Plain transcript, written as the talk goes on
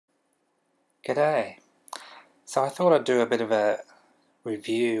G'day. So I thought I'd do a bit of a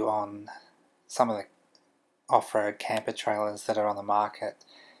review on some of the off-road camper trailers that are on the market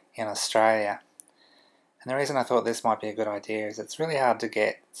in Australia. And the reason I thought this might be a good idea is it's really hard to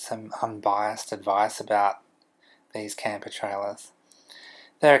get some unbiased advice about these camper trailers.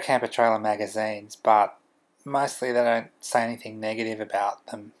 There are camper trailer magazines, but mostly they don't say anything negative about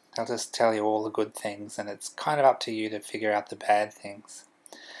them. They'll just tell you all the good things, and it's kind of up to you to figure out the bad things.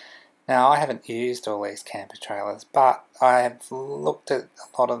 Now, I haven't used all these camper trailers, but I have looked at a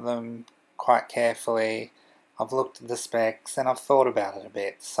lot of them quite carefully. I've looked at the specs and I've thought about it a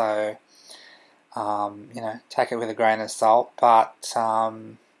bit. So, take it with a grain of salt, but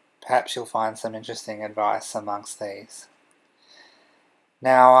perhaps you'll find some interesting advice amongst these.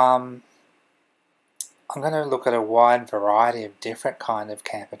 Now, I'm going to look at a wide variety of different kind of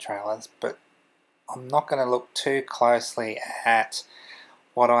camper trailers, but I'm not going to look too closely at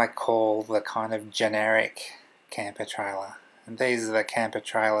what I call the kind of generic camper trailer. And these are the camper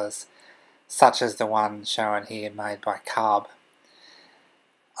trailers such as the one shown here made by Cub.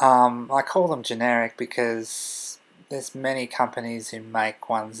 I call them generic because there's many companies who make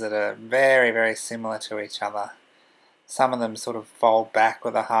ones that are very, very similar to each other. Some of them sort of fold back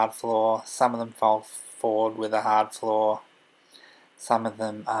with a hard floor, some of them fold forward with a hard floor, some of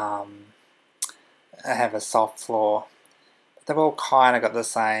them have a soft floor. They've all kind of got the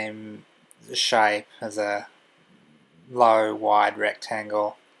same shape as a low, wide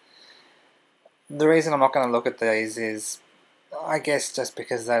rectangle. The reason I'm not going to look at these is, I guess, just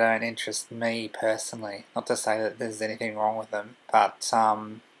because they don't interest me personally. Not to say that there's anything wrong with them, but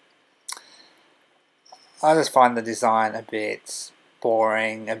I just find the design a bit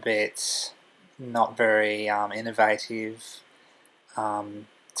boring, a bit not very innovative. To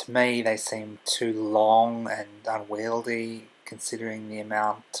me, they seem too long and unwieldy, considering the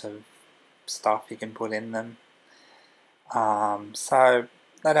amount of stuff you can put in them. So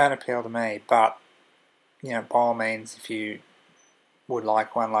they don't appeal to me, but by all means, if you would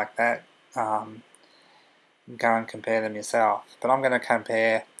like one like that, go and compare them yourself. But I'm going to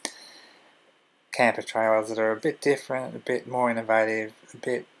compare camper trailers that are a bit different, a bit more innovative, a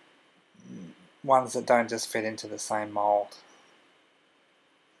bit ones that don't just fit into the same mould.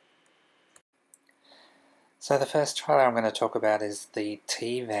 So the first trailer I'm going to talk about is the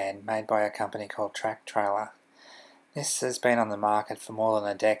TVan, made by a company called Trailer. This has been on the market for more than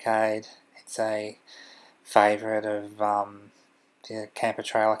a decade. It's a favourite of the camper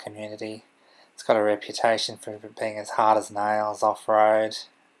trailer community. It's got a reputation for being as hard as nails, off-road,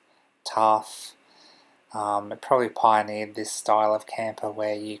 tough. It probably pioneered this style of camper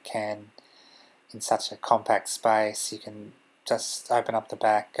where you can, in such a compact space, you can just open up the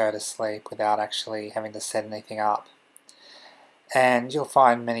back, go to sleep without actually having to set anything up. And you'll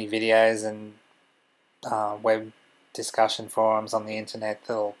find many videos and web discussion forums on the internet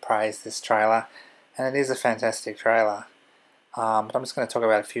that'll praise this trailer, and it is a fantastic trailer. But I'm just going to talk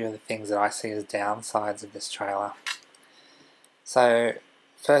about a few of the things that I see as downsides of this trailer. So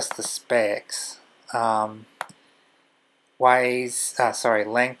first, the specs. Length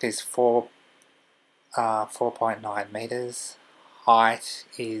is 4.9 meters. Height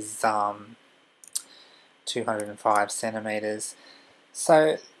is 205 centimeters.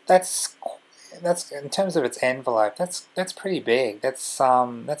 So that's in terms of its envelope. That's pretty big. That's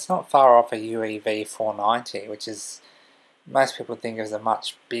not far off a UEV 490, which is, most people think of as a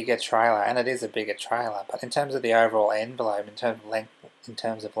much bigger trailer, and it is a bigger trailer. But in terms of the overall envelope, in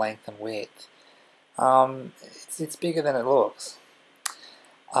terms of length and width, it's bigger than it looks.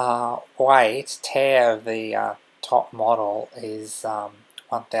 Tear of the top model is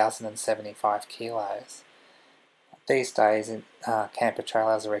 1,075 kilos. These days, camper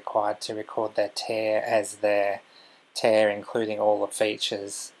trailers are required to record their tear as their tear, including all the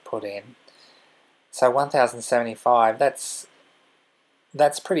features put in. So 1,075, that's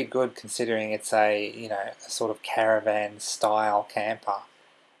pretty good considering it's a sort of caravan style camper.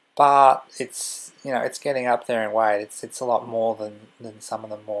 But it's getting up there in weight. It's a lot more than some of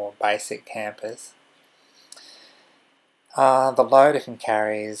the more basic campers. The load it can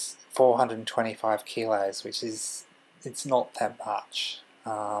carry is 425 kilos, which is, it's not that much.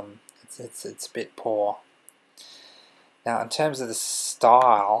 It's a bit poor. Now, in terms of the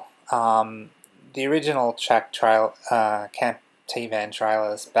style, the original camp TVan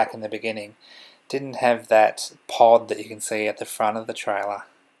trailers back in the beginning didn't have that pod that you can see at the front of the trailer.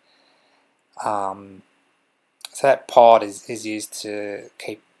 So that pod is used to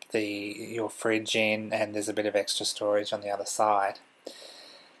keep your fridge in, and there's a bit of extra storage on the other side.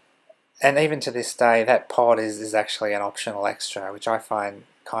 And even to this day, that pod is actually an optional extra, which I find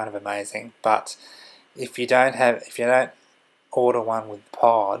kind of amazing. But if you don't order one with the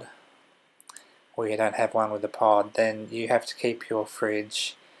pod, or you don't have one with the pod, then you have to keep your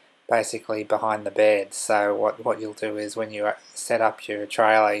fridge basically behind the bed. So what you'll do is when you set up your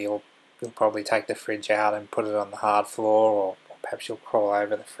trailer, you'll probably take the fridge out and put it on the hard floor, or perhaps you'll crawl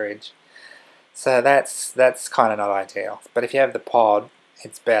over the fridge. So that's kind of not ideal. But if you have the pod,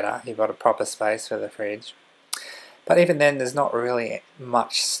 it's better. You've got a proper space for the fridge. But even then, there's not really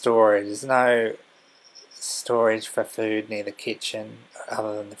much storage. There's no storage for food near the kitchen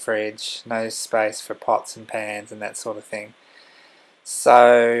other than the fridge. No space for pots and pans and that sort of thing.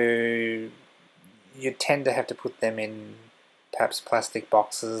 So you tend to have to put them in perhaps plastic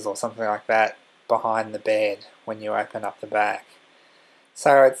boxes or something like that behind the bed when you open up the back.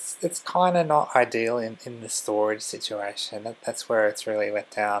 So it's kind of not ideal in the storage situation. That's where it's really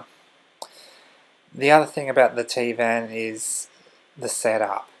let down. The other thing about the TVan is the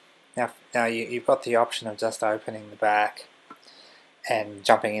setup. Now you've got the option of just opening the back and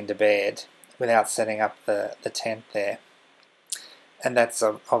jumping into bed without setting up the tent there. And that's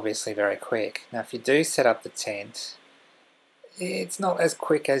obviously very quick. Now if you do set up the tent, it's not as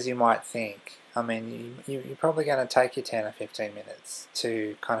quick as you might think. I mean, you're probably going to take you 10 or 15 minutes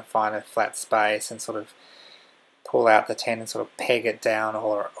to kind of find a flat space and sort of pull out the tent and sort of peg it down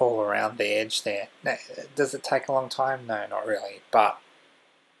all around the edge there. Now, does it take a long time? No, not really. But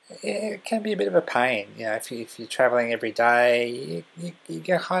it can be a bit of a pain. You know, if you're traveling every day,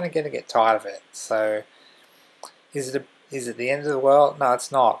 you're kind of going to get tired of it. So, is it the end of the world? No,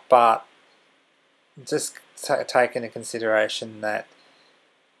 it's not. But just take into consideration that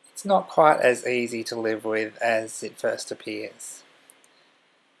it's not quite as easy to live with as it first appears.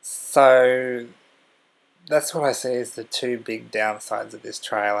 So that's what I see as the two big downsides of this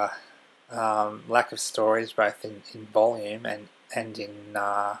trailer. Lack of storage, both in volume and in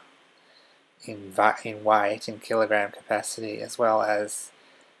weight, in kilogram capacity, as well as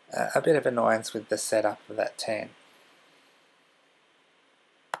a bit of annoyance with the setup of that tent.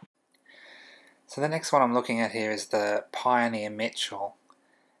 So the next one I'm looking at here is the Pioneer Mitchell,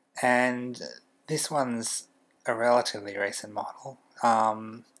 and this one's a relatively recent model.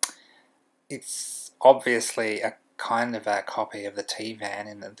 It's obviously a kind of a copy of the TVan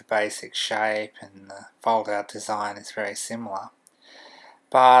in the basic shape, and the fold-out design is very similar.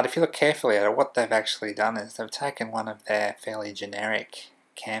 But if you look carefully at it, what they've actually done is they've taken one of their fairly generic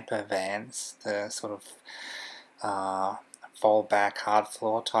camper vans, the sort of fold-back hard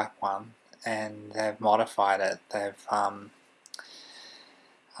floor type one, and they've modified it. They've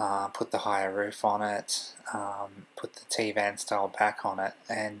put the higher roof on it, put the TVan style back on it,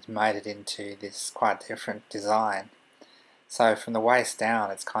 and made it into this quite different design. So from the waist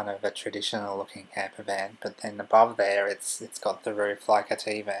down, it's kind of a traditional looking camper van, but then above there, it's got the roof like a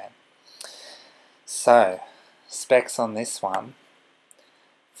TVan. So specs on this one: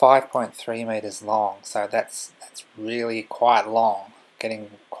 5.3 meters long. So that's really quite long,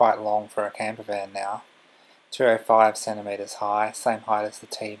 getting quite long for a camper van now. 205 centimeters high, same height as the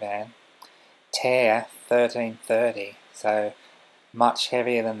TVan. Tear 1330, so much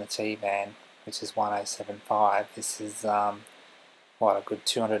heavier than the TVan, which is 1075. This is a good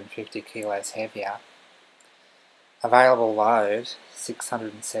 250 kilos heavier. Available load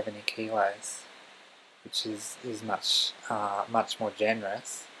 670 kilos, which is much more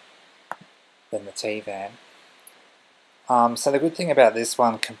generous than the TVan. So the good thing about this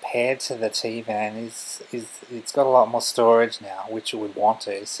one compared to the TVan is it's got a lot more storage now, which it would want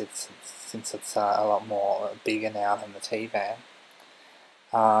to since it's a lot more bigger now than the TVan.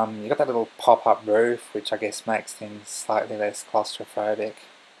 You've got that little pop-up roof, which I guess makes things slightly less claustrophobic.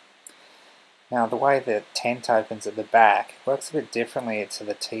 Now the way the tent opens at the back works a bit differently to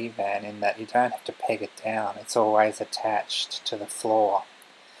the TVan in that you don't have to peg it down, it's always attached to the floor.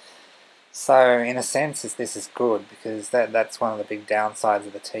 So in a sense this is good, because that's one of the big downsides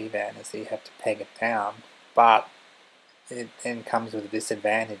of the TVan, is that you have to peg it down, but it then comes with the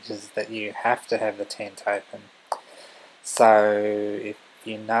disadvantages that you have to have the tent open. So if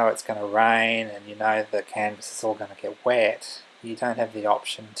you know it's going to rain and you know the canvas is all going to get wet, you don't have the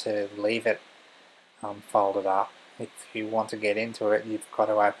option to leave it folded up. If you want to get into it, you've got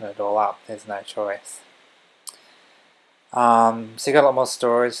to open it all up. There's no choice. So you've got a lot more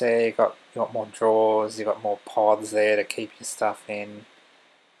storage there, you've got more drawers, you've got more pods there to keep your stuff in.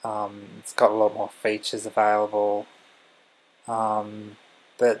 It's got a lot more features available.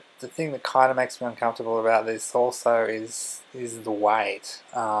 But the thing that kind of makes me uncomfortable about this also is the weight.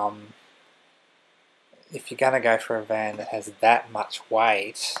 If you're going to go for a van that has that much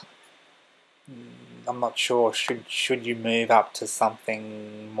weight, I'm not sure, should you move up to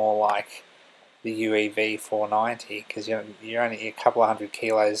something more like the UEV 490, because you're only a couple of hundred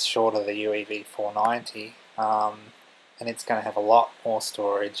kilos short of the UEV 490, and it's going to have a lot more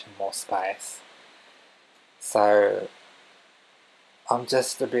storage and more space. So I'm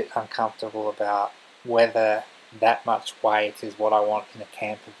just a bit uncomfortable about whether that much weight is what I want in a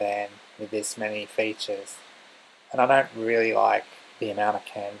camper van with this many features. And I don't really like the amount of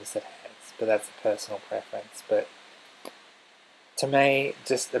canvas it has, but that's a personal preference. But to me,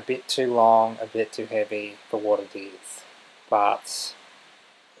 just a bit too long, a bit too heavy for what it is. But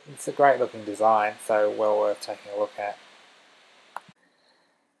it's a great looking design, so well worth taking a look at.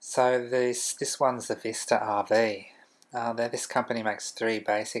 So this one's the Vista RV. This company makes three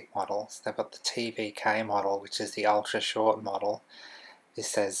basic models. They've got the TVK model, which is the ultra short model.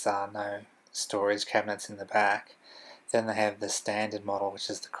 This has no storage cabinets in the back. Then they have the standard model, which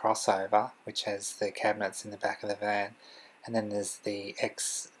is the crossover, which has the cabinets in the back of the van. And then there's the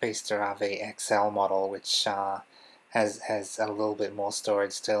Vista RV XL model, which has a little bit more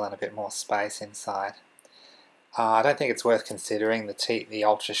storage still and a bit more space inside. I don't think it's worth considering the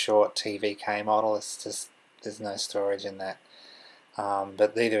ultra short TVK model. It's just, there's no storage in that.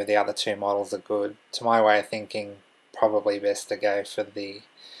 But either of the other two models are good. To my way of thinking, probably best to go for the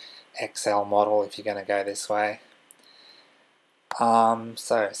XL model if you're going to go this way.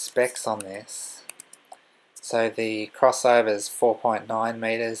 So specs on this. So the crossover is 4.9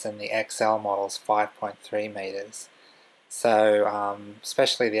 meters and the XL model is 5.3 meters. So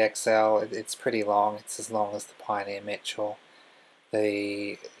especially the XL, it's pretty long. It's as long as the Pioneer Mitchell.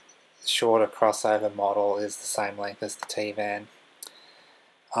 The shorter crossover model is the same length as the TVan.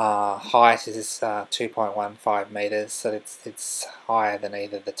 Height is 2.15 meters, so it's higher than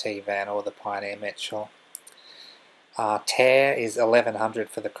either the TVan or the Pioneer Mitchell. Tear is 1100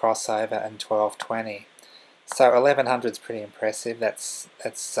 for the crossover and 1220. So 1100 is pretty impressive. That's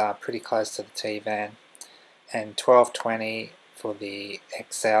pretty close to the TVan, and 1220 for the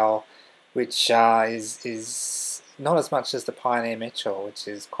XL, which is not as much as the Pioneer Mitchell, which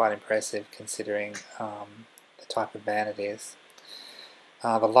is quite impressive considering the type of van it is.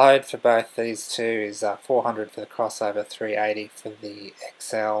 The load for both these two is 400 for the crossover, 380 for the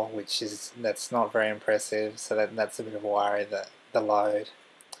XL, that's not very impressive. So that's a bit of a worry, the load.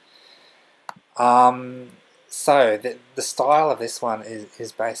 So the style of this one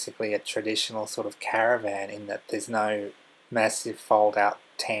is basically a traditional sort of caravan, in that there's no massive fold out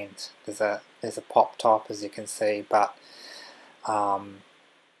tent. There's a pop top, as you can see, but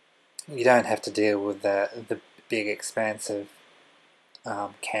you don't have to deal with the big expansive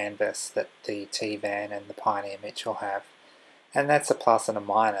canvas that the TVan and the Pioneer Mitchell have, and that's a plus and a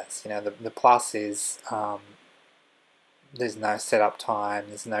minus. You know, the plus is there's no setup time,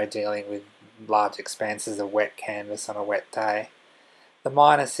 there's no dealing with large expanses of wet canvas on a wet day. The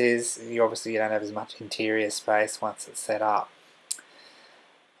minus is you don't have as much interior space once it's set up.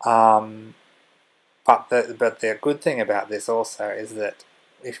 But the good thing about this also is that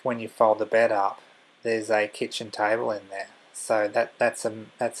when you fold the bed up, there's a kitchen table in there. So that's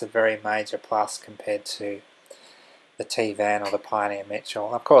a very major plus compared to the TVan or the Pioneer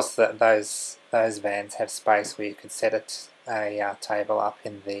Mitchell. Of course, those vans have space where you could set a table up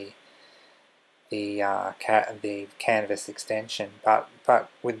in the canvas extension, but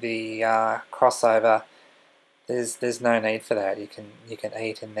with the crossover, there's no need for that. You can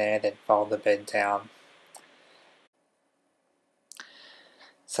eat in there, then fold the bed down.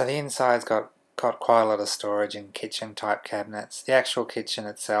 So the inside's got quite a lot of storage and kitchen type cabinets. The actual kitchen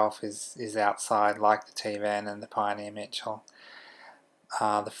itself is outside, like the TVan and the Pioneer Mitchell.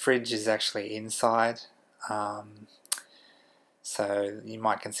 The fridge is actually inside, so you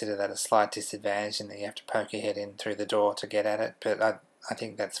might consider that a slight disadvantage in that you have to poke your head in through the door to get at it, but I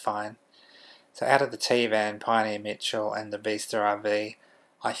think that's fine. So out of the TVan, Pioneer Mitchell and the Vista RV,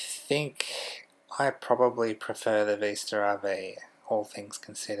 I think I probably prefer the Vista RV, all things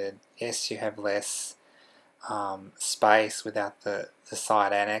considered. Yes, you have less space without the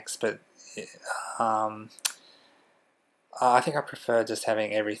side annex, but I think I prefer just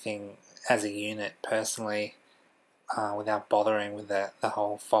having everything as a unit personally, without bothering with the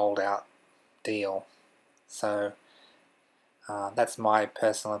whole fold out deal. So that's my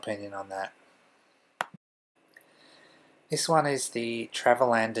personal opinion on that. This one is the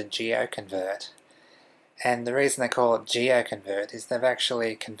Travellander GeoConvert, and the reason they call it GeoConvert is they've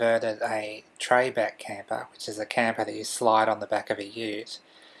actually converted a tray back camper, which is a camper that you slide on the back of a ute,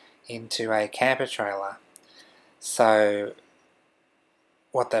 into a camper trailer. So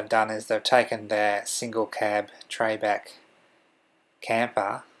what they've done is they've taken their single cab tray back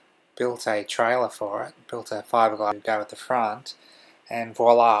camper, built a trailer for it, built a fiberglass to go at the front, and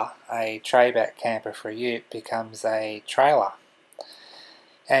voila, a tray-back camper for a ute becomes a trailer.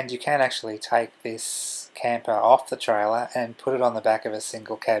 And you can actually take this camper off the trailer and put it on the back of a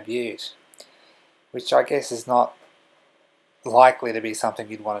single cab ute, which I guess is not likely to be something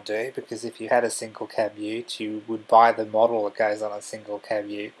you'd want to do, because if you had a single cab ute, you would buy the model that goes on a single cab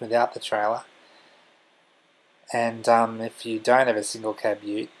ute without the trailer. And if you don't have a single cab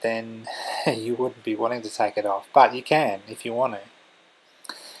ute, then you wouldn't be wanting to take it off, but you can if you want to.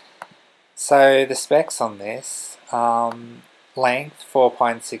 So the specs on this, length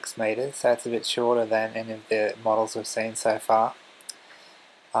 4.6 metres, so it's a bit shorter than any of the models we've seen so far.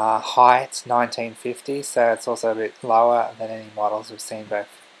 Height 1950, so it's also a bit lower than any models we've seen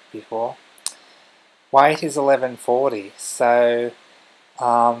before. Weight is 1140, so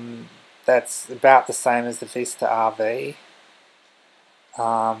that's about the same as the Vista RV,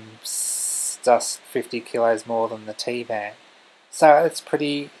 just 50 kilos more than the TVan. So it's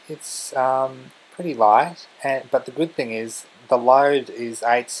pretty light, but the good thing is the load is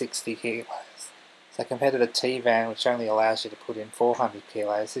 860 kilos. So compared to the TVan, which only allows you to put in 400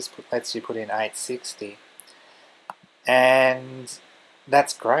 kilos, this lets you put in 860. And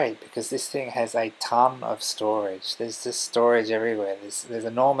that's great, because this thing has a ton of storage. There's just storage everywhere. There's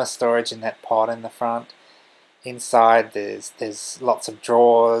enormous storage in that pod in the front. Inside there's lots of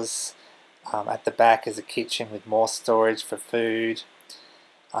drawers. At the back is a kitchen with more storage for food.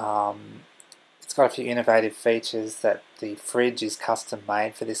 It's got a few innovative features, that the fridge is custom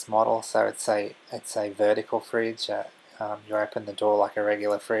made for this model, so it's a vertical fridge. You open the door like a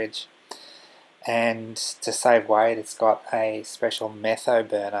regular fridge. And to save weight, it's got a special metho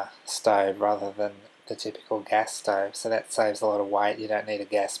burner stove rather than the typical gas stove, so that saves a lot of weight. You don't need a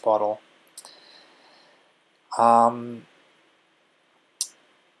gas bottle. The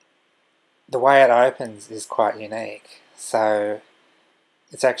way it opens is quite unique. So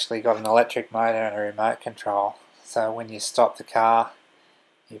it's actually got an electric motor and a remote control. So when you stop the car,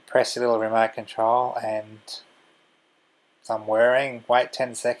 you press your little remote control and some whirring, wait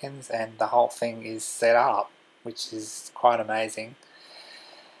 10 seconds, and the whole thing is set up, which is quite amazing.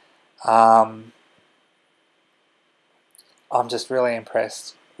 I'm just really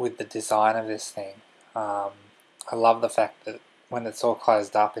impressed with the design of this thing. I love the fact that when it's all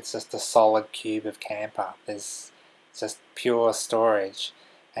closed up, it's just a solid cube of camper. There's just pure storage,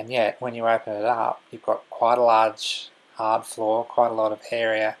 and yet when you open it up, you've got quite a large hard floor, quite a lot of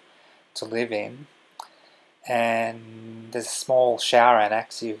area to live in, and there's a small shower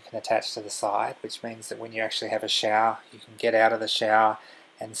annex you can attach to the side, which means that when you actually have a shower, you can get out of the shower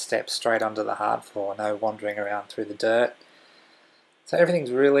and step straight onto the hard floor, no wandering around through the dirt. So everything's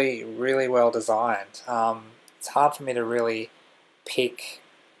really, really well designed. It's hard for me to really pick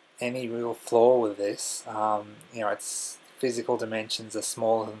any real flaw with this. Its physical dimensions are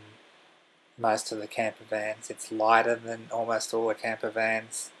smaller than most of the camper vans. It's lighter than almost all the camper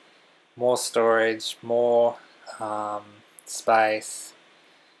vans. More storage, more space.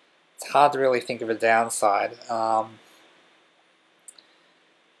 It's hard to really think of a downside.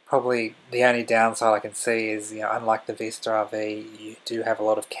 Probably the only downside I can see is, unlike the Vista RV, you do have a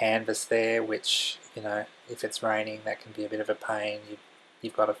lot of canvas there, which, if it's raining, that can be a bit of a pain.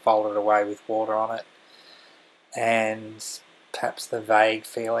 You've got to fold it away with water on it. And perhaps the vague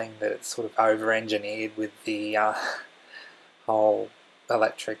feeling that it's sort of over-engineered with the whole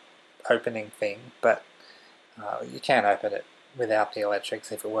electric opening thing. But you can open it without the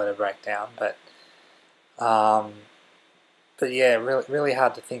electrics if it were to break down. But yeah, really, really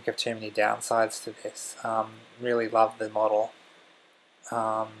hard to think of too many downsides to this. Really love the model.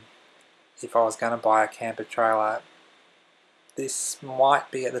 If I was going to buy a camper trailer, this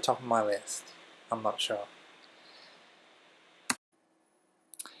might be at the top of my list. I'm not sure.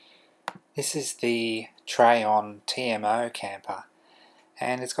 This is the Trayon TMO camper,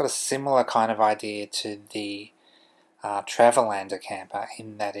 and it's got a similar kind of idea to the Travellander camper,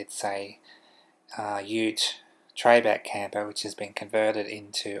 in that it's a ute tray-back camper which has been converted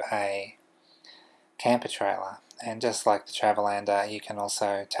into a camper trailer. And just like the Travellander, you can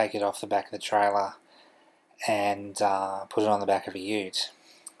also take it off the back of the trailer and put it on the back of a ute.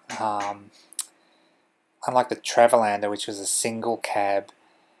 Unlike the Travellander, which was a single cab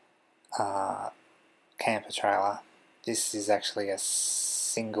camper trailer, this is actually a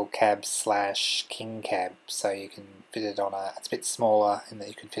single cab / king cab, so you can fit it on it's a bit smaller in that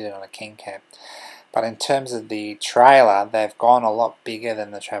you can fit it on a king cab. But in terms of the trailer, they've gone a lot bigger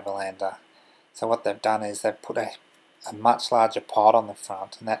than the Travellander. So what they've done is they've put a much larger pod on the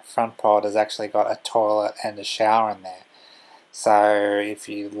front, and that front pod has actually got a toilet and a shower in there. So if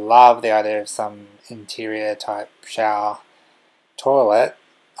you love the idea of some interior type shower toilet,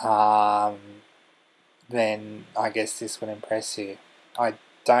 then I guess this would impress you. I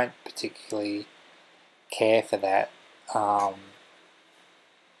don't particularly care for that,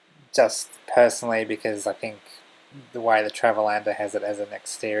 just personally, because I think the way the Travellander has it as an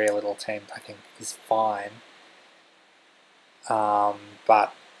exterior little tent, I think is fine.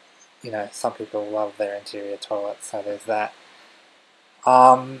 But you know, some people love their interior toilets, so there's that.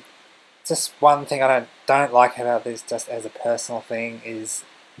 Just one thing I don't like about this, just as a personal thing, is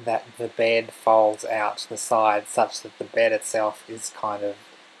that the bed folds out to the side such that the bed itself is kind of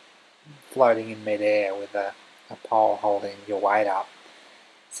floating in midair with a pole holding your weight up.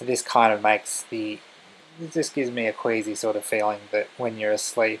 So this kind of makes it just gives me a queasy sort of feeling that when you're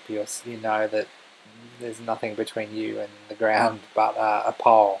asleep, you know that there's nothing between you and the ground but a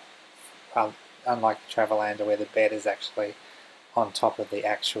pole. Unlike the Travellander, where the bed is actually on top of the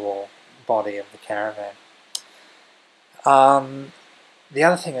actual body of the caravan. The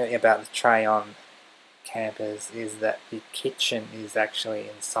other thing about the Trayon campers is that the kitchen is actually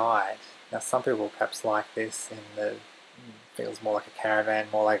inside. Now some people perhaps like this, feels more like a caravan,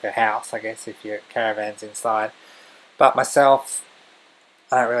 more like a house, I guess, if your caravan's inside. But myself,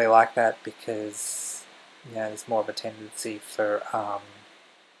 I don't really like that because, you know, there's more of a tendency for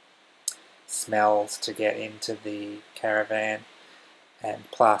smells to get into the caravan. And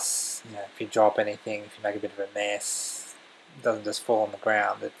plus, you know, if you drop anything, if you make a bit of a mess, it doesn't just fall on the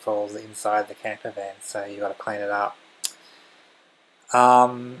ground, it falls inside the camper van, so you've got to clean it up.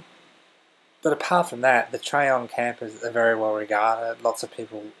 But apart from that, the Trayon campers are very well regarded. Lots of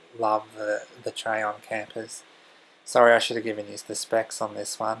people love the Trayon campers. Sorry, I should have given you the specs on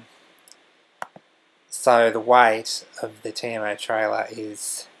this one. So the weight of the TMO trailer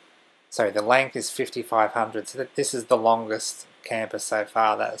is, sorry, the length is 5,500. So this is the longest camper so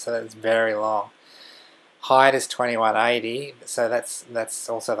far. So that's very long. Height is 2180. So that's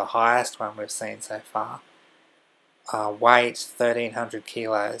also the highest one we've seen so far. Weight 1,300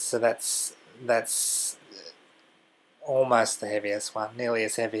 kilos. So that's almost the heaviest one, nearly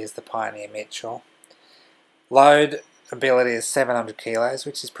as heavy as the Pioneer Mitchell. Load ability is 700 kilos,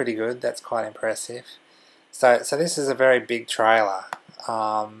 which is pretty good. That's quite impressive. So this is a very big trailer,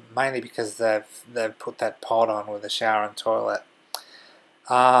 mainly because they've put that pod on with a shower and toilet.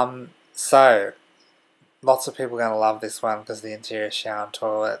 So lots of people are going to love this one because the interior shower and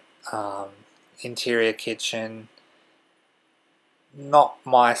toilet, interior kitchen. Not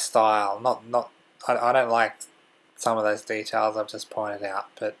my style. I don't like some of those details I've just pointed out,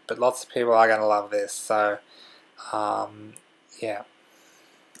 but lots of people are going to love this. So yeah.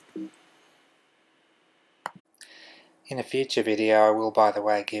 In a future video, I will, by the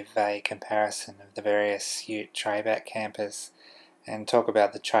way, give a comparison of the various Ute Trayback campers and talk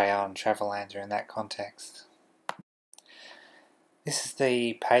about the Trayon Travellander in that context. This is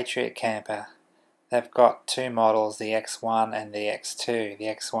the Patriot camper. They've got two models, the X1 and the X2, the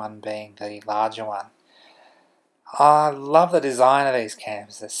X1 being the larger one. I love the design of these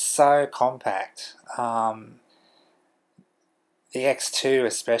campers, they're so compact. The X2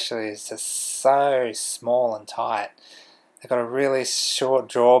 especially is just so small and tight. They've got a really short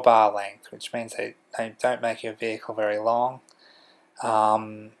drawbar length, which means they don't make your vehicle very long.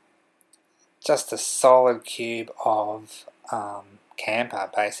 Just a solid cube of camper,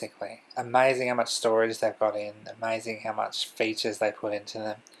 basically. Amazing how much storage they've got in, amazing how much features they put into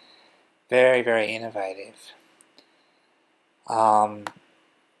them. Very, very innovative.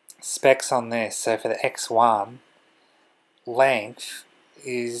 Specs on this, so for the X1, length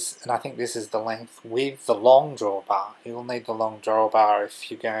is, and I think this is the length with the long drawbar. You will need the long drawbar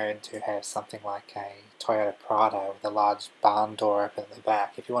if you're going to have something like a Toyota Prado with a large barn door open at the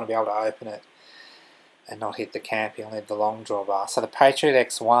back. If you want to be able to open it and not hit the camp, you'll need the long drawbar. So the Patriot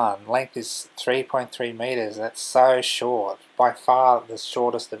X1 length is 3.3 meters. That's so short, by far the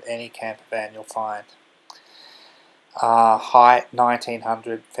shortest of any camper van you'll find. Height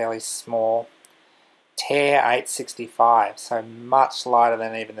 1900, fairly small. Tear 865, so much lighter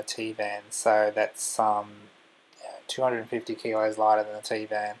than even the TVan. So that's 250 kilos lighter than the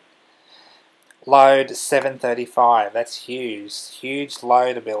TVan. Load 735, that's huge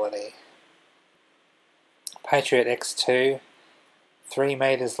load ability. Patriot X2, 3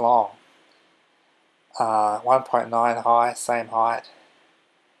 meters long, 1.9 high, same height.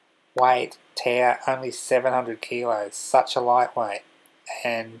 Weight, tear, only 700 kilos, such a lightweight,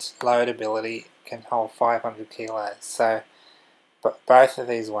 and load ability can hold 500 kilos. So, but both of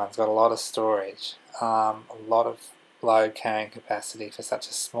these ones got a lot of storage, a lot of load carrying capacity for such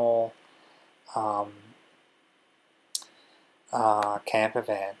a small camper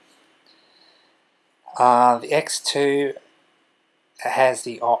van. The X2 has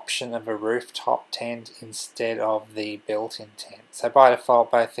the option of a rooftop tent instead of the built-in tent. So by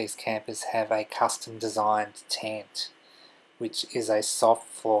default, both these campers have a custom designed tent, which is a soft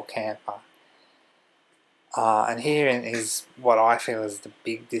floor camper. And here is what I feel is the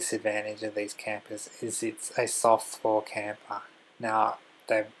big disadvantage of these campers, is it's a soft floor camper. Now,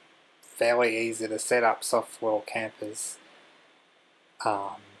 they're fairly easy to set up soft floor campers.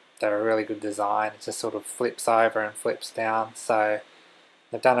 They're a really good design. It just sort of flips over and flips down, so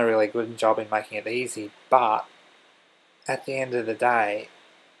they've done a really good job in making it easy, but at the end of the day,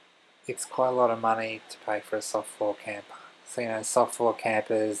 it's quite a lot of money to pay for a soft floor camper. So, soft floor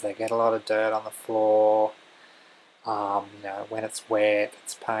campers, they get a lot of dirt on the floor. When it's wet,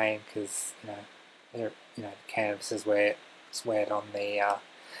 it's pain because, the canvas is wet. It's wet on the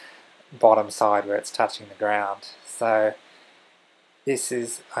bottom side where it's touching the ground. So this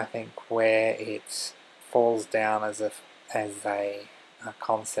is, I think, where it falls down as a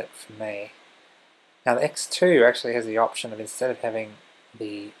concept for me. Now the X2 actually has the option of, instead of having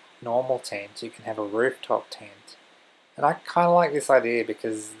the normal tent, you can have a rooftop tent. And I kind of like this idea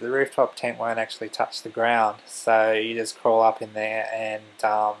because the rooftop tent won't actually touch the ground, so you just crawl up in there and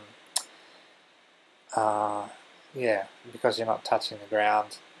because you're not touching the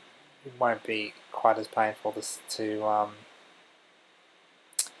ground, it won't be quite as painful to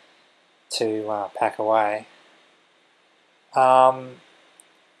pack away.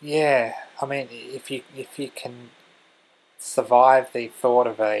 If you can survive the thought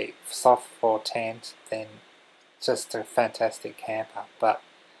of a soft floor tent, then just a fantastic camper. But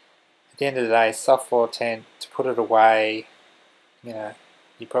at the end of the day, soft floor tent, to put it away, you're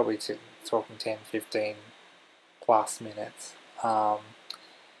probably talking 10, 15 plus minutes. By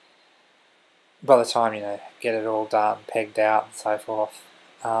the time get it all done, pegged out and so forth.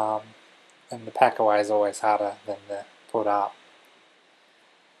 And the pack away is always harder than the put up.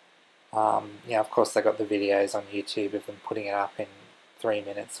 Of course they got the videos on YouTube of them putting it up in 3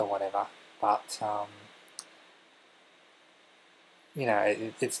 minutes or whatever, but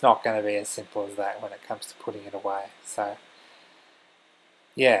it's not going to be as simple as that when it comes to putting it away. So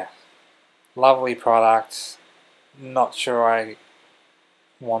yeah, lovely product. Not sure I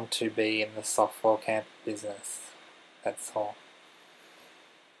want to be in the soft floor camp business. That's all.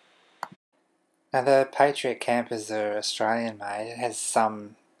 Now the Patriot campers are Australian made. It has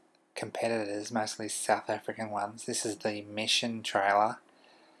some competitors, mostly South African ones. This is the Mission trailer.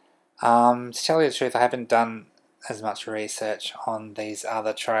 To tell you the truth, I haven't done as much research on these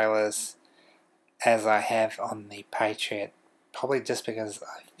other trailers as I have on the Patriot, probably just because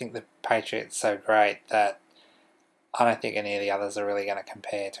I think the Patriot's so great that I don't think any of the others are really going to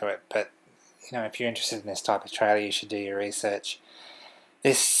compare to it. But if you're interested in this type of trailer, you should do your research.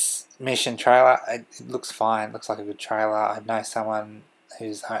 This Mission trailer, it looks fine. It looks like a good trailer. I know someone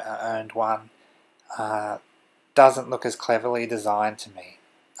who's owned one. Doesn't look as cleverly designed to me.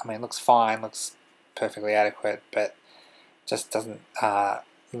 I mean, it looks fine, looks perfectly adequate, but just doesn't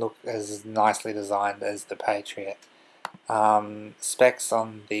look as nicely designed as the Patriot. Specs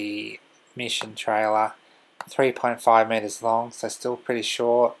on the Mission trailer: 3.5 meters long, so still pretty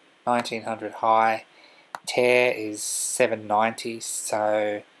short, 1900 high. Tear is 790,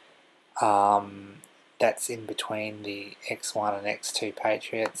 so that's in between the X1 and X2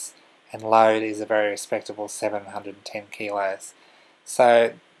 Patriots, and load is a very respectable 710 kilos.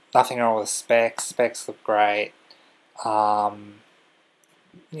 So nothing wrong with the specs. Specs look great.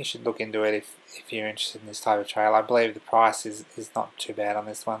 You should look into it if you're interested in this type of trailer. I believe the price is not too bad on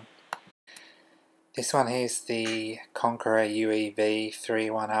this one. This one here is the Conqueror UEV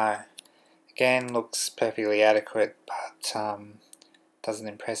 310. Again, looks perfectly adequate, but doesn't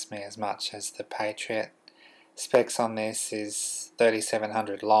impress me as much as the Patriot. Specs on this is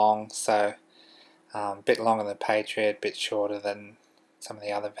 3700 long, so a bit longer than the Patriot, a bit shorter than some of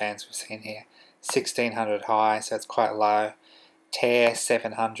the other vans we've seen here. 1600 high, so it's quite low. Tear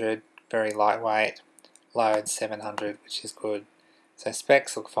 700, very lightweight. Load 700, which is good. So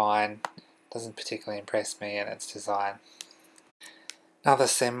specs look fine. Doesn't particularly impress me in its design. Another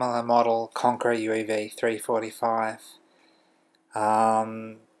similar model, Conqueror UEV 345.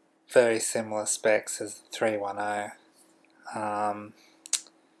 Very similar specs as the 310.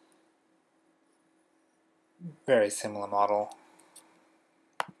 Very similar model.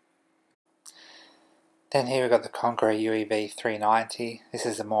 Then here we've got the Conqueror UEV 390. This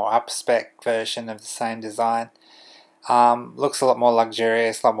is a more up-spec version of the same design. Looks a lot more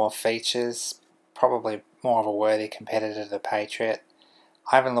luxurious, a lot more features. Probably more of a worthy competitor to the Patriot.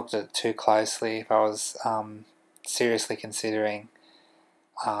 I haven't looked at it too closely. If I was seriously considering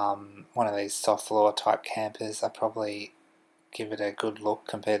one of these soft floor type campers, I'd probably give it a good look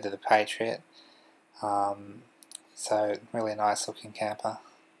compared to the Patriot. So really nice looking camper.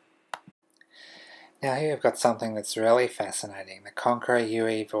 Now here we've got something that's really fascinating, the Conqueror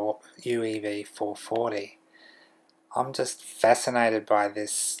UEV 440. I'm just fascinated by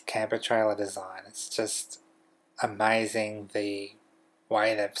this camper trailer design. It's just amazing the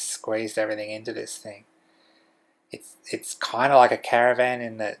way they've squeezed everything into this thing. It's kind of like a caravan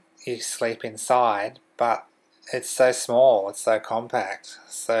in that you sleep inside, but it's so small, it's so compact.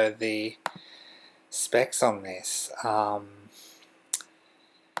 So the specs on this,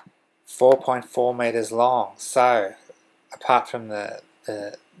 4.4 meters long. So apart from the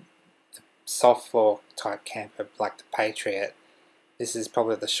soft floor type camper like the Patriot, this is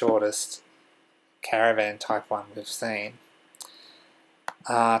probably the shortest caravan type one we've seen.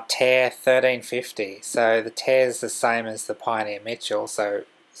 Tear 1350, so the tear is the same as the Pioneer Mitchell, so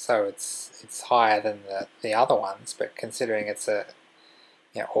it's higher than the other ones, but considering it's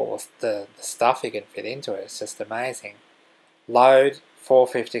all of the stuff you can fit into it, it's just amazing. Load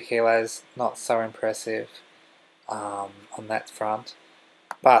 450 kilos, not so impressive on that front.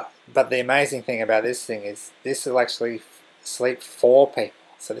 But the amazing thing about this thing is this will actually sleep 4 people.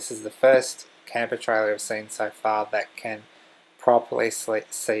 So this is the first camper trailer I've seen so far that can properly sleep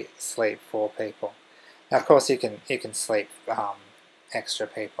 4 people. Now, of course, you can sleep extra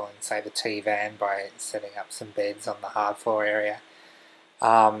people in, say, the TVan by setting up some beds on the hard floor area.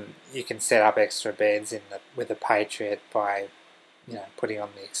 You can set up extra beds with the Patriot by putting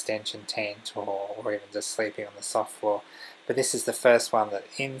on the extension tent or even just sleeping on the soft floor. But this is the first one that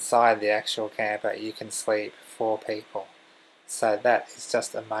inside the actual camper you can sleep 4 people. So that is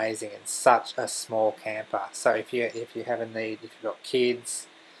just amazing in such a small camper. So if you have a need, if you've got kids,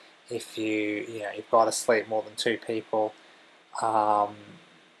 if you've got to sleep more than 2 people,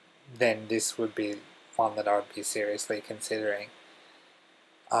 then this would be one that I would be seriously considering.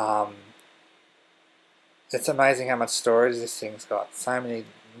 It's amazing how much storage this thing's got. So many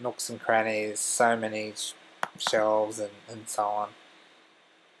nooks and crannies, so many shelves and so on.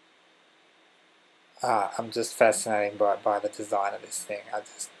 I'm just fascinated by the design of this thing.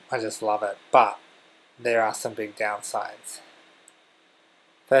 I just love it. But there are some big downsides.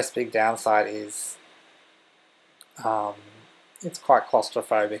 First big downside is it's quite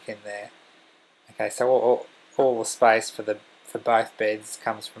claustrophobic in there. Okay, so all the space for both beds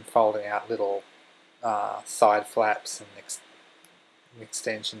comes from folding out little side flaps and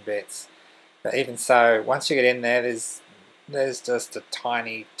extension bits. But even so, once you get in there, there's just a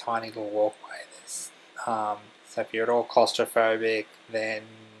tiny little walkway. So if you're at all claustrophobic, then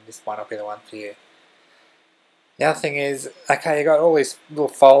this might not be the one for you. The other thing is, okay, you got all these little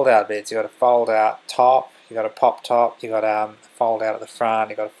fold out bits. You got a fold out top, you got a pop top, you got a fold out at the front,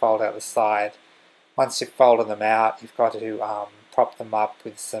 you got a fold out at the side. Once you've folded them out, you've got to prop them up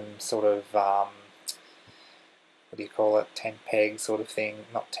with some sort of what do you call it, tent peg sort of thing,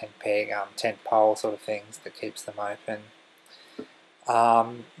 not tent peg, tent pole sort of things that keeps them open.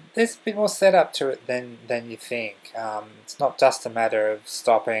 There's a bit more setup to it than you think. It's not just a matter of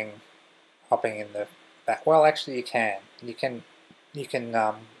hopping in the back. Well, actually, you can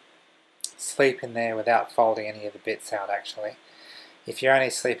sleep in there without folding any of the bits out. Actually, if you're only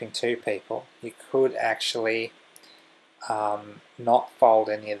sleeping 2 people, you could actually not fold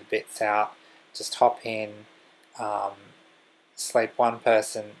any of the bits out. Just hop in, sleep one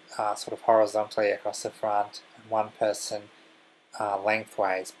person sort of horizontally across the front and one person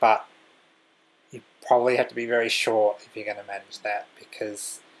lengthways, but you probably have to be very short if you're going to manage that,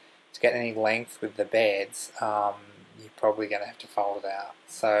 because to get any length with the beds, you're probably going to have to fold it out.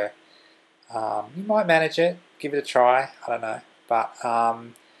 So you might manage it, give it a try. I don't know, but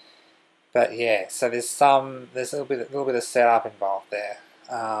yeah. So there's a little bit of setup involved there.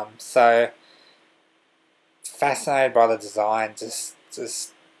 So fascinated by the design, just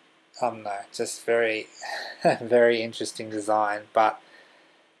I don't know, just very very interesting design, but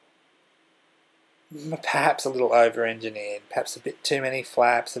perhaps a little over-engineered, perhaps a bit too many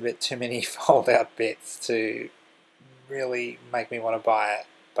flaps, a bit too many fold-out bits to really make me want to buy it,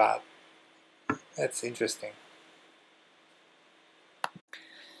 but it's interesting.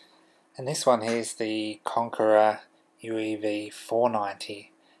 And this one here is the Conqueror UEV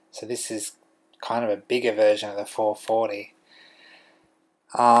 490, so this is kind of a bigger version of the 440.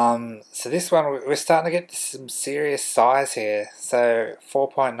 So this one, we're starting to get some serious size here. So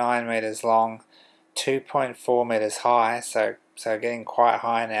 4.9 meters long, 2.4 meters high, so getting quite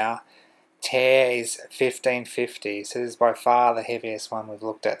high now. Tear is 1550, so this is by far the heaviest one we've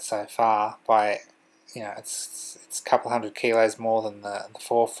looked at so far by you know, it's a couple hundred kilos more than the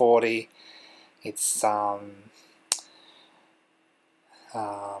 440. It's you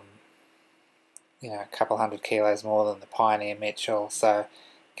know, a couple hundred kilos more than the Pioneer Mitchell, so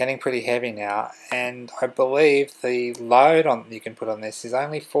getting pretty heavy now. And I believe the load on you can put on this is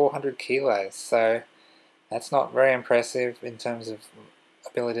only 400 kilos, so that's not very impressive in terms of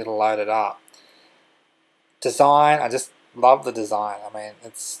ability to load it up. Design, I just love the design. I mean,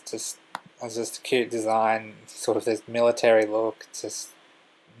 it's just a cute design, sort of this military look. It's just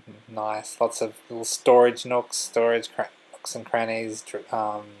nice. Lots of little storage nooks, nooks and crannies. You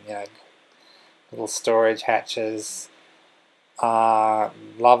know, little storage hatches.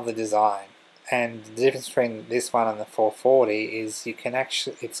 Love the design. And the difference between this one and the 440 is you can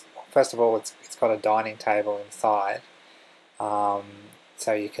actually, first of all, it's got a dining table inside,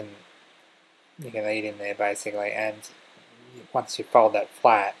 so you can eat in there basically. And once you fold that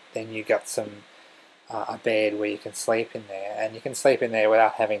flat, then you got a bed where you can sleep in there, and you can sleep in there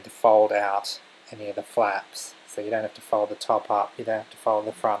without having to fold out any of the flaps. So you don't have to fold the top up, you don't have to fold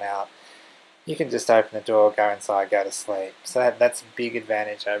the front out. You can just open the door, go inside, go to sleep. So that's a big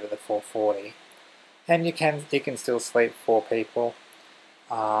advantage over the 440. And you can still sleep 4 people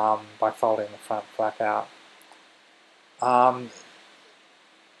by folding the front flap out.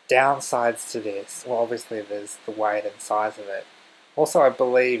 Downsides to this, well, obviously there's the weight and size of it. Also, I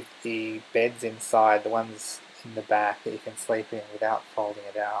believe the beds inside, the ones in the back that you can sleep in without folding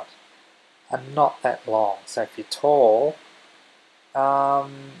it out, are not that long. So if you're tall,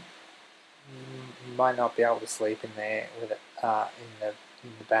 you might not be able to sleep in there with it in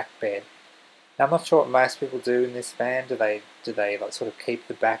the back bed. Now, I'm not sure what most people do in this van. Do they like sort of keep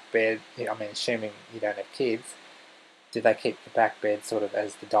the back bed? I mean, assuming you don't have kids, do they keep the back bed sort of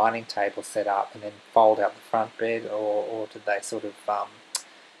as the dining table set up and then fold out the front bed, or do they sort of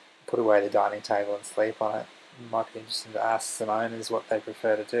put away the dining table and sleep on it? It might be interesting to ask some owners what they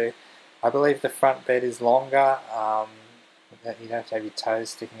prefer to do. I believe the front bed is longer. You don't have to have your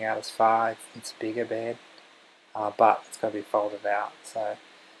toes sticking out as far. It's a bigger bed, but it's got to be folded out. So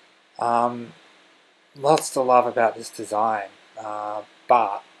lots to love about this design,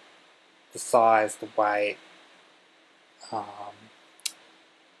 but the size, the weight,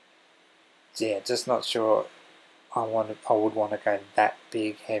 yeah, just not sure I would want to go that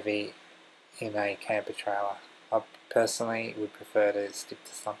big, heavy in a camper trailer. I personally would prefer to stick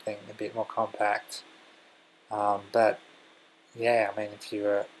to something a bit more compact, but yeah, I mean, if you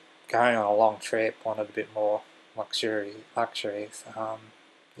were going on a long trip, wanted a bit more luxuries,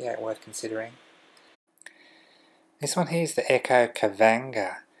 yeah, worth considering. This one here is the Echo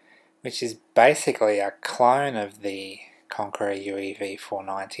Kavango, which is basically a clone of the Conqueror UEV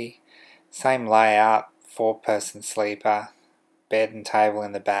 490. Same layout, 4-person sleeper, bed and table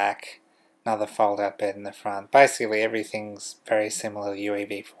in the back, another fold-out bed in the front. Basically everything's very similar to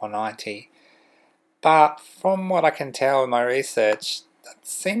UEV 490. But from what I can tell in my research, it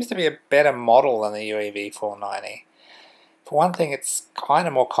seems to be a better model than the UEV 490. For one thing, it's kind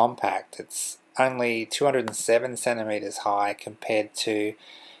of more compact. It's only 207 centimeters high compared to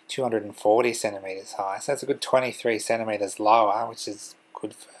 240 centimeters high. So it's a good 23 centimeters lower, which is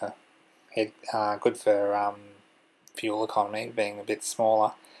good for fuel economy, being a bit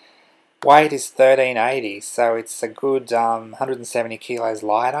smaller. Weight is 1380, so it's a good 170 kilos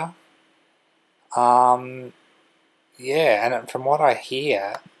lighter. Yeah, and from what I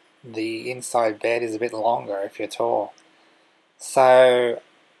hear, the inside bed is a bit longer if you're tall. So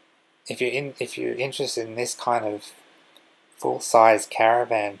if you're interested in this kind of full-size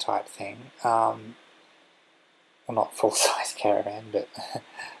caravan type thing, well, not full-size caravan, but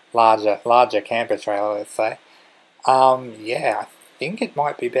larger camper trailer, let's say. Yeah, I think it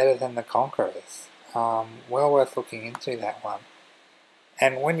might be better than the Conquerors. Well worth looking into that one.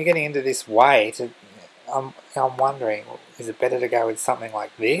 And when you're getting into this weight, I'm wondering, is it better to go with something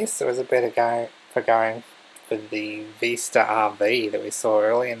like this, or is it better going for the Vista RV that we saw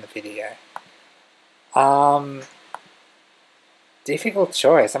earlier in the video? Difficult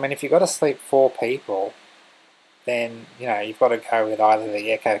choice. I mean, if you've got to sleep 4 people, then you've got to go with either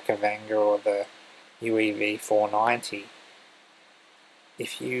the Echo Kavango or the UEV 490.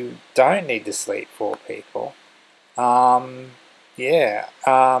 If you don't need to sleep 4 people, yeah,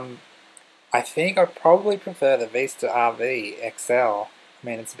 I think I'd probably prefer the Vista RV XL. I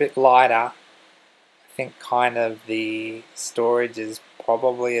mean, it's a bit lighter. I think kind of the storage is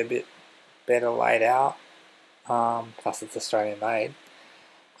probably a bit better laid out. Plus it's Australian made.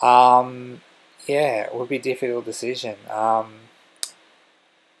 Yeah, it would be a difficult decision. I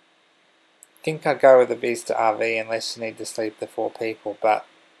think I'd go with the Vista RV unless you need to sleep the 4 people, but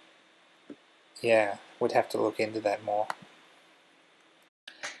yeah, would have to look into that more.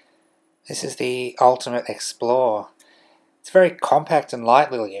 This is the Ultimate Explorer. It's a very compact and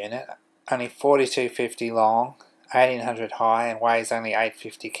light little unit, only 4250 long, 1800 high, and weighs only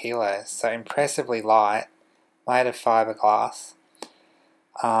 850 kilos, so impressively light, made of fiberglass.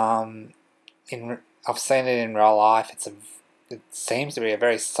 I've seen it in real life. It seems to be a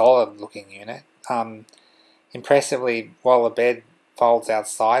very solid looking unit. Impressively, while the bed folds out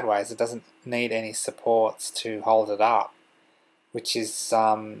sideways, it doesn't need any supports to hold it up, which is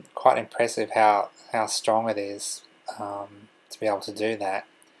quite impressive how strong it is to be able to do that.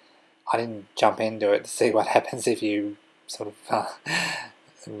 I didn't jump into it to see what happens if you sort of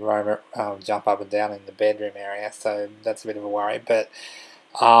jump up and down in the bedroom area, so that's a bit of a worry. But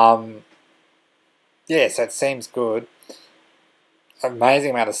yeah, so it seems good.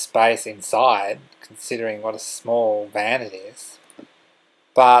 Amazing amount of space inside, considering what a small van it is.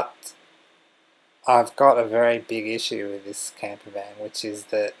 But I've got a very big issue with this camper van, which is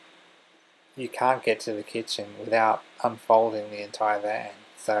that you can't get to the kitchen without unfolding the entire van.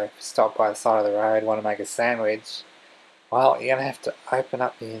 So if you stop by the side of the road, want to make a sandwich, well, you're going to have to open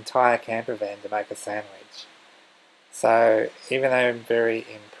up the entire camper van to make a sandwich. So even though I'm very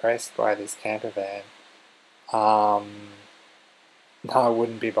impressed by this camper van, no, I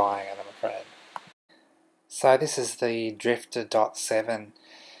wouldn't be buying it, I'm afraid. So this is the Drifta 7.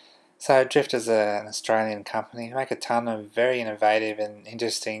 So Drifta's an Australian company. They make a ton of very innovative and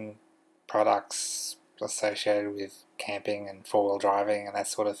interesting products associated with camping and four-wheel driving and that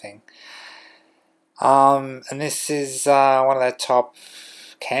sort of thing. And this is one of their top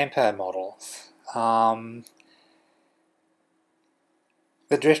camper models. The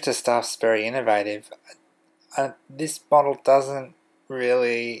Drifta stuff's very innovative. This model doesn't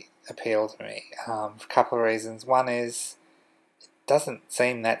really appeal to me for a couple of reasons. One is it doesn't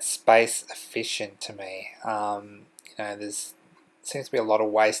seem that space efficient to me. There's seems to be a lot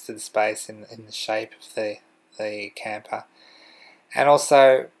of wasted space in the shape of the camper, and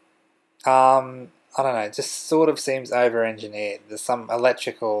also I don't know, it just sort of seems over-engineered. There's some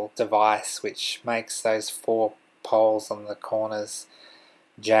electrical device which makes those 4 poles on the corners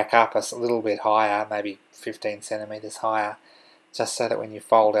jack up a little bit higher, maybe 15 centimeters higher, just so that when you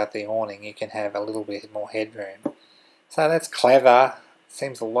fold out the awning you can have a little bit more headroom. So that's clever.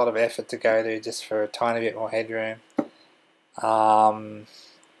 Seems a lot of effort to go to just for a tiny bit more headroom. And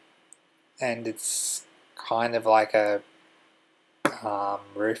it's kind of like a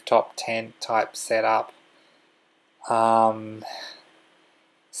rooftop tent type setup.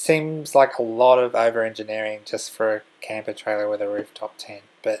 Seems like a lot of over-engineering just for a camper trailer with a rooftop tent,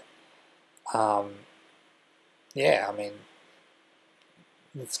 but yeah, I mean,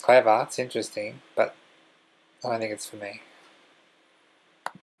 it's clever, it's interesting, but I don't think it's for me.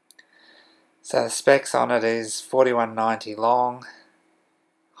 So the specs on it is 4190 long,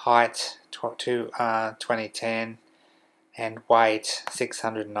 height 2010, and weight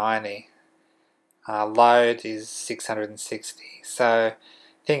 690. Load is 660. So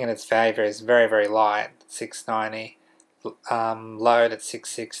thing in its favour is very, very light, 690. Load at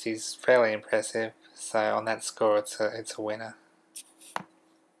 660 is fairly impressive. So on that score, it's a winner.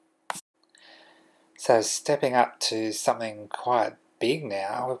 So stepping up to something quite big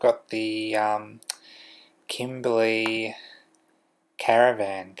now, we've got the Kimberley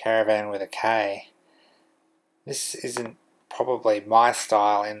Caravan with a K. This isn't probably my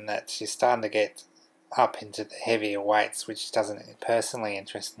style in that you're starting to get up into the heavier weights, which doesn't personally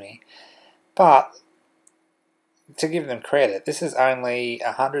interest me. But to give them credit, this is only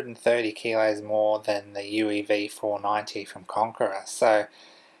 130 kilos more than the UEV 490 from Conqueror. So,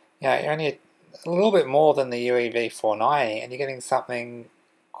 you're only a little bit more than the UEV 490, and you're getting something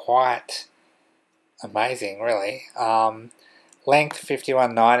quite amazing, really. Length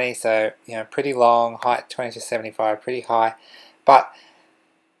 5190, so pretty long. Height 2275, pretty high. But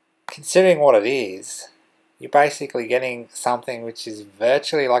considering what it is, you're basically getting something which is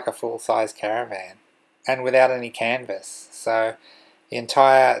virtually like a full-size caravan, and without any canvas. So the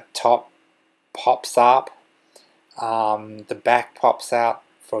entire top pops up, the back pops out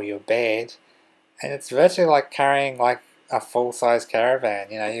for your bed, and it's virtually like carrying like a full-size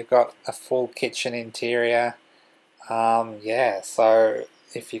caravan. You've got a full kitchen interior. So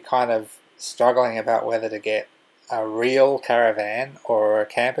if you're kind of struggling about whether to get a real caravan or a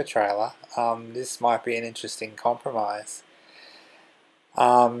camper trailer, this might be an interesting compromise.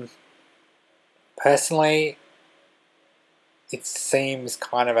 Personally, it seems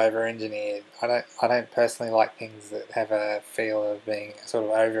kind of over-engineered. I don't personally like things that have a feel of being sort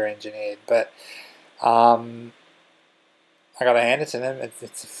of over-engineered, but I I got to hand it to them.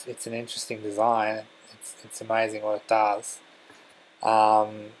 It's an interesting design. It's amazing what it does.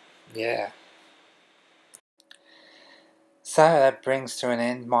 Yeah. So that brings to an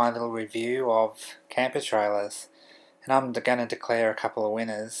end my little review of camper trailers, and I'm going to declare a couple of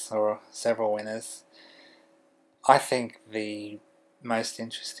winners, or several winners. I think the most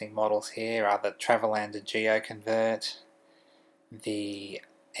interesting models here are the Travellander GeoConvert, the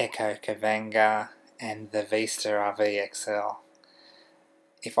Echo Kavango, and the Vista RVXL.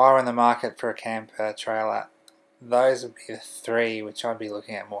 If I were in the market for a camper trailer, those would be the three which I'd be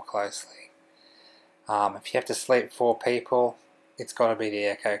looking at more closely. If you have to sleep 4 people, it's got to be the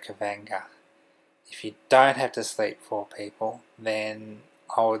Echo Kavango. If you don't have to sleep 4 people, then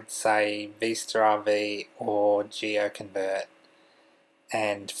I would say Vista RV or GeoConvert.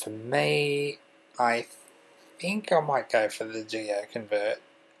 And for me, I think I might go for the GeoConvert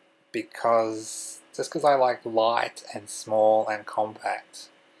just because I like light and small and compact.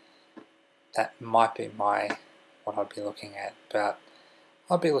 That might be what I'd be looking at, but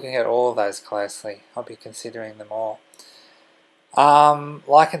I'll be looking at all of those closely. I'll be considering them all.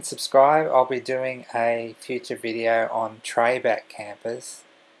 Like and subscribe. I'll be doing a future video on tray-back campers.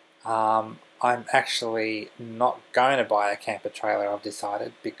 I'm actually not going to buy a camper trailer, I've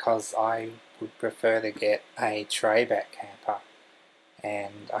decided, because I would prefer to get a tray-back camper.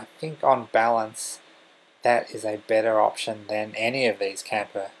 And I think on balance, that is a better option than any of these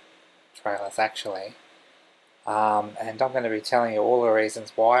camper trailers actually. And I'm going to be telling you all the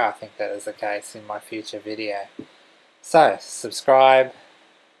reasons why I think that is the case in my future video. So, subscribe.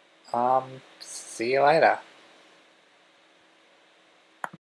 See you later.